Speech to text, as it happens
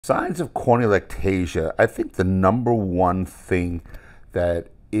Signs of corneal ectasia, I think the number one thing that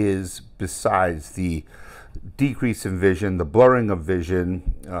is, besides the decrease in vision, the blurring of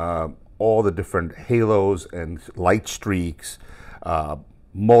vision, all the different halos and light streaks,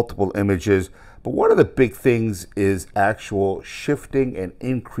 multiple images, but one of the big things is actual shifting and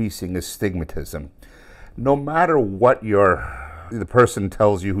increasing astigmatism. No matter what the person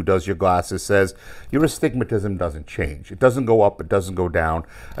tells you who does your glasses says, your astigmatism doesn't change. It doesn't go up, it doesn't go down.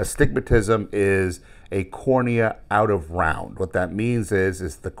 Astigmatism is a cornea out of round. What that means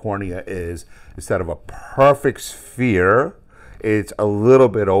is the cornea is, instead of a perfect sphere, it's a little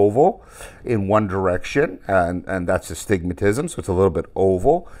bit oval in one direction, and that's astigmatism, so it's a little bit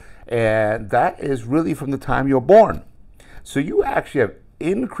oval. And that is really from the time you're born. So you actually have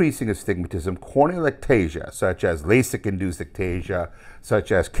increasing astigmatism, corneal ectasia, such as LASIK-induced ectasia,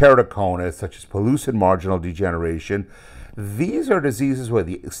 such as keratoconus, such as pellucid marginal degeneration. These are diseases where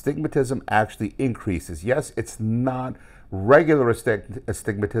the astigmatism actually increases. Yes, it's not regular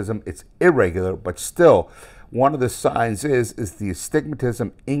astigmatism, it's irregular, but still, one of the signs is the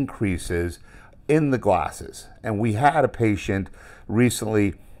astigmatism increases in the glasses. And we had a patient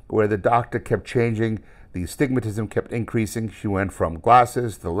recently where the doctor kept changing. The astigmatism kept increasing. She went from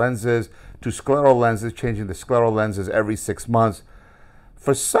glasses to lenses to scleral lenses, changing the scleral lenses every 6 months.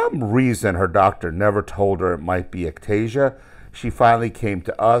 For some reason, her doctor never told her it might be ectasia. She finally came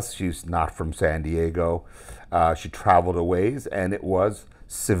to us. She's not from San Diego. She traveled a ways, and it was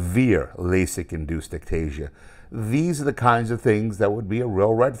severe LASIK-induced ectasia. These are the kinds of things that would be a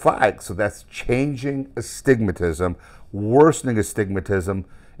real red flag. So that's changing astigmatism, worsening astigmatism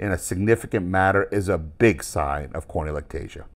in a significant manner is a big sign of corneal ectasia.